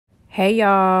Hey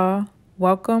y'all,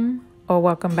 welcome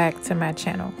back to my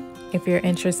channel. If you're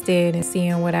interested in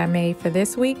seeing what I made for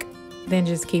this week, then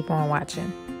just keep on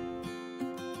watching.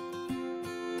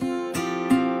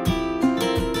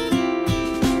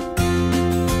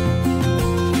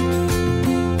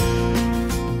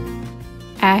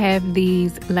 I have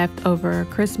these leftover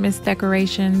Christmas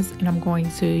decorations and I'm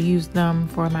going to use them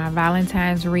for my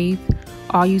Valentine's wreath.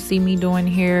 All you see me doing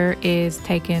here is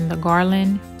taking the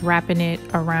garland, wrapping it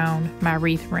around my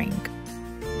wreath ring.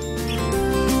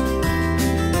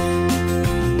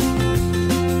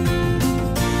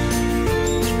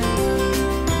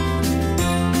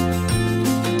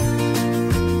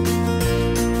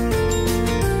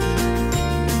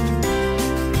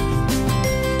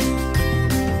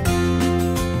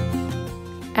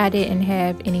 I didn't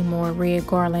have any more red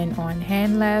garland on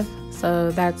hand left,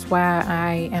 so that's why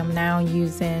I am now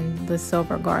using the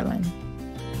silver garland.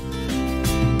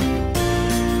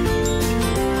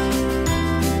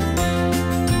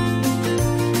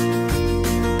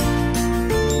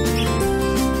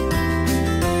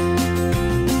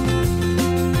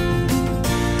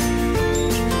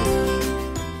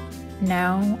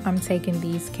 Now I'm taking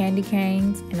these candy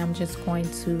canes and I'm just going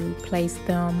to place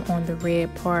them on the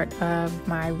red part of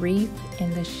my wreath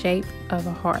in the shape of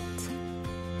a heart.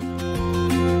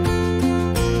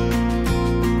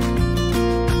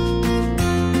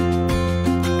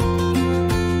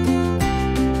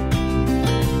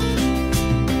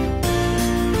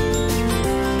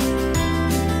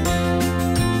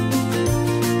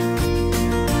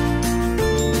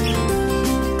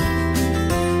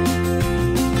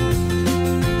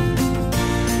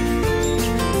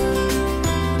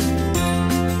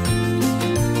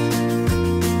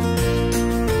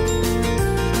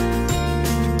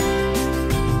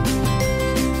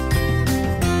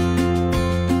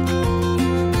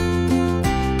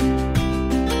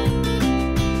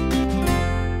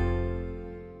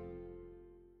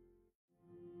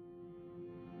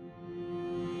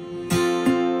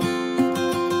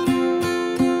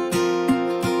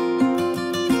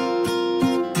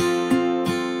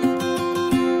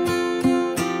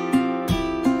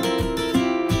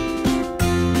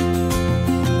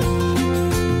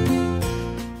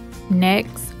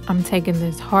 Next, I'm taking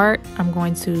this heart. I'm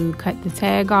going to cut the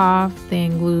tag off,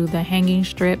 then glue the hanging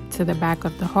strip to the back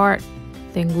of the heart,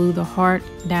 then glue the heart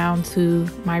down to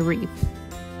my wreath.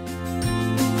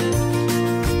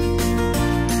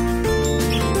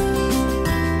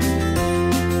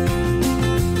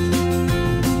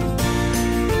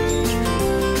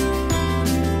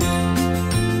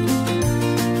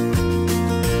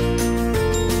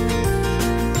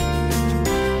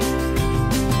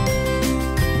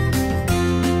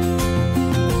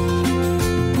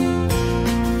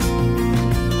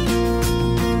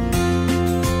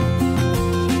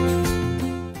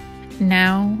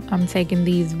 Now I'm taking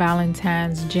these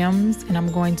Valentine's gems and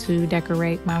I'm going to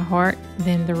decorate my heart,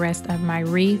 then the rest of my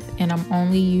wreath, and I'm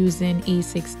only using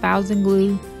E6000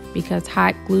 glue because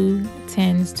hot glue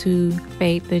tends to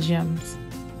fade the gems.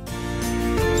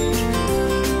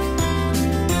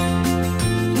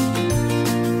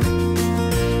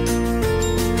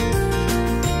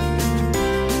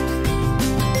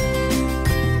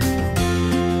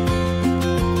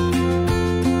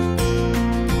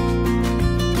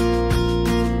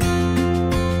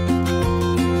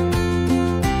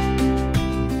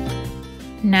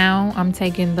 Now I'm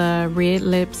taking the red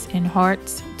lips and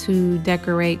hearts to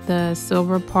decorate the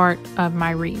silver part of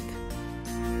my wreath.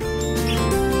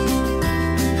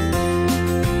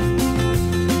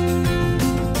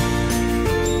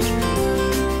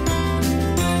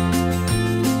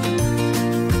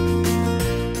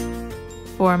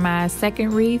 For my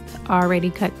second wreath, I already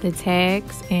cut the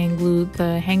tags and glued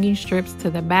the hanging strips to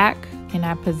the back and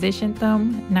I positioned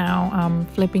them. Now I'm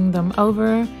flipping them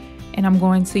over and I'm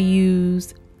going to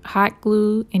use hot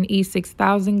glue and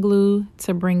E6000 glue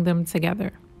to bring them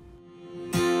together.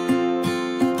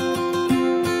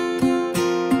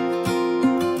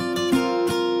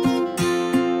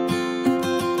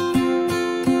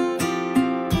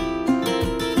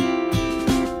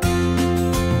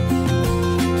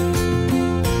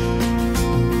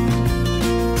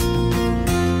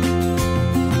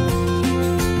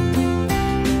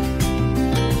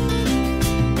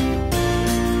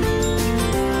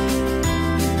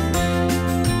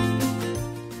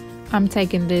 I'm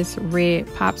taking this red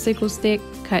popsicle stick,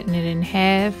 cutting it in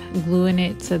half, gluing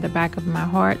it to the back of my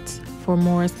heart for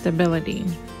more stability.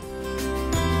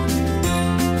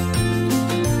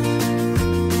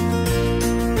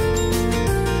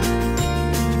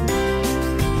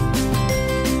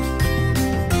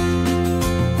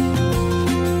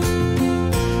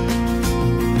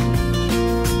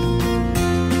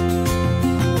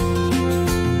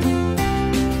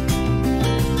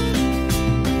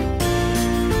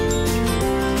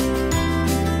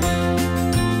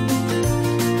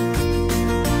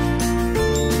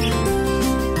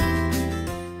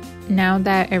 Now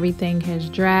that everything has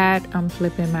dried, I'm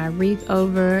flipping my wreath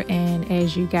over, and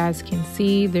as you guys can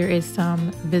see, there is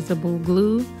some visible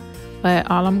glue.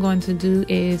 But all I'm going to do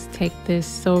is take this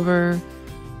silver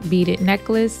beaded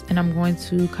necklace and I'm going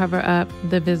to cover up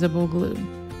the visible glue.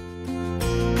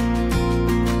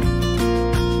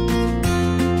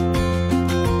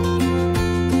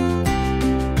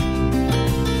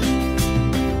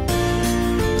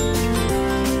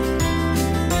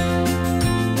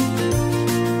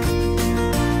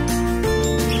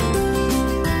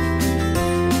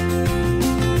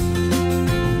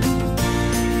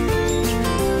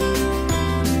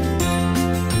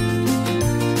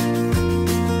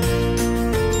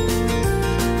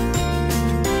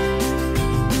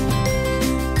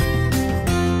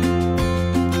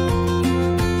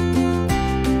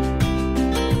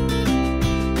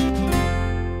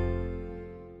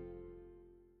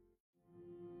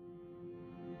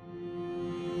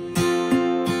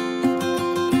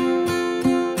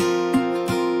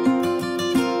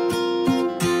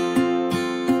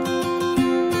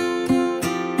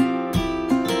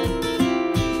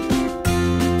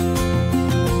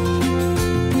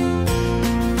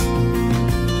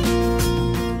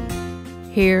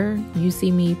 Here you see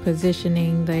me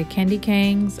positioning the candy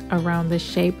canes around the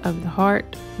shape of the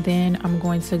heart, then I'm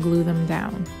going to glue them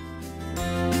down.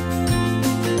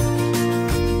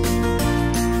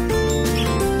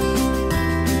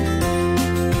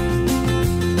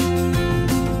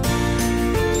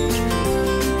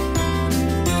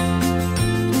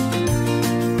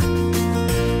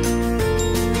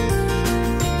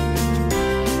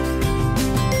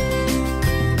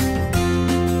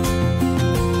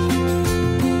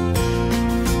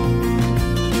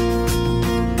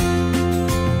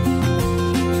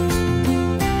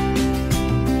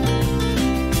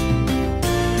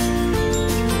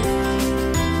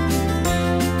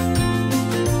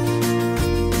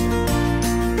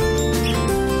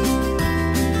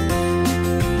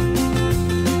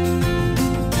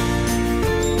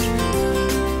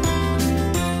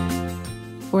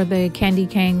 For the candy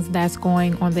canes that's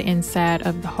going on the inside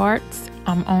of the hearts,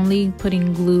 I'm only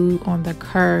putting glue on the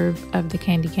curve of the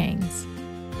candy canes.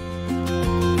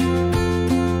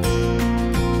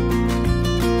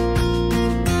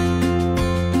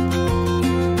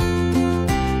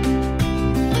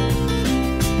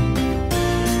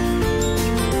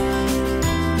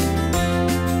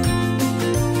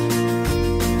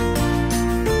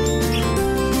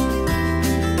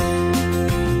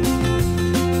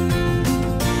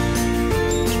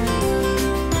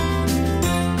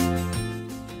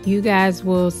 You guys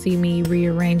will see me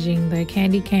rearranging the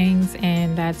candy canes,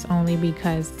 and that's only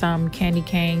because some candy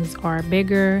canes are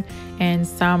bigger and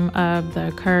some of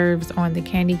the curves on the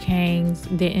candy canes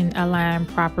didn't align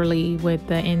properly with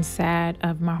the inside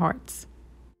of my hearts.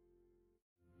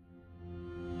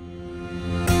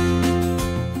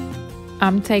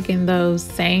 I'm taking those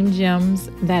same gems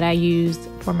that I used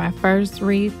for my first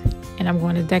wreath and I'm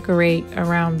going to decorate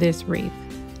around this wreath.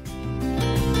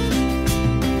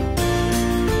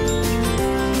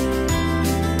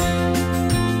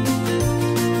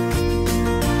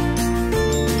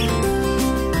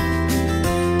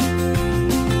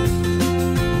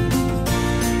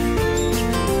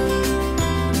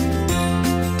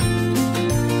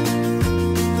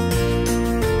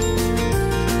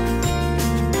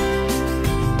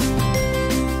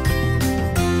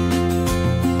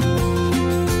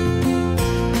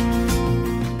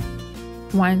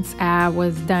 Once I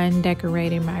was done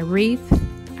decorating my wreath,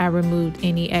 I removed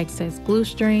any excess glue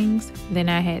strings. Then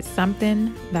I had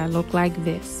something that looked like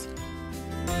this.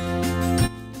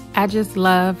 I just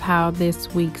love how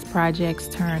this week's projects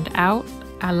turned out.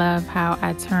 I love how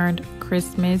I turned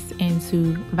Christmas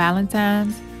into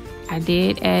Valentine's. I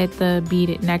did add the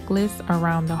beaded necklace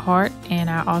around the heart,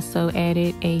 and I also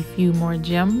added a few more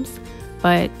gems.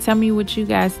 But tell me what you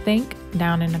guys think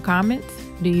down in the comments.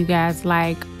 Do you guys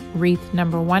like wreath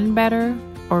number 1 better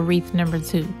or wreath number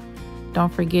 2?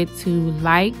 Don't forget to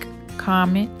like,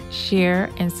 comment, share,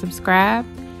 and subscribe,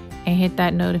 and hit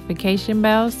that notification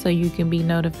bell so you can be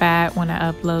notified when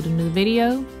I upload a new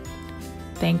video.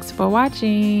 Thanks for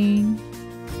watching.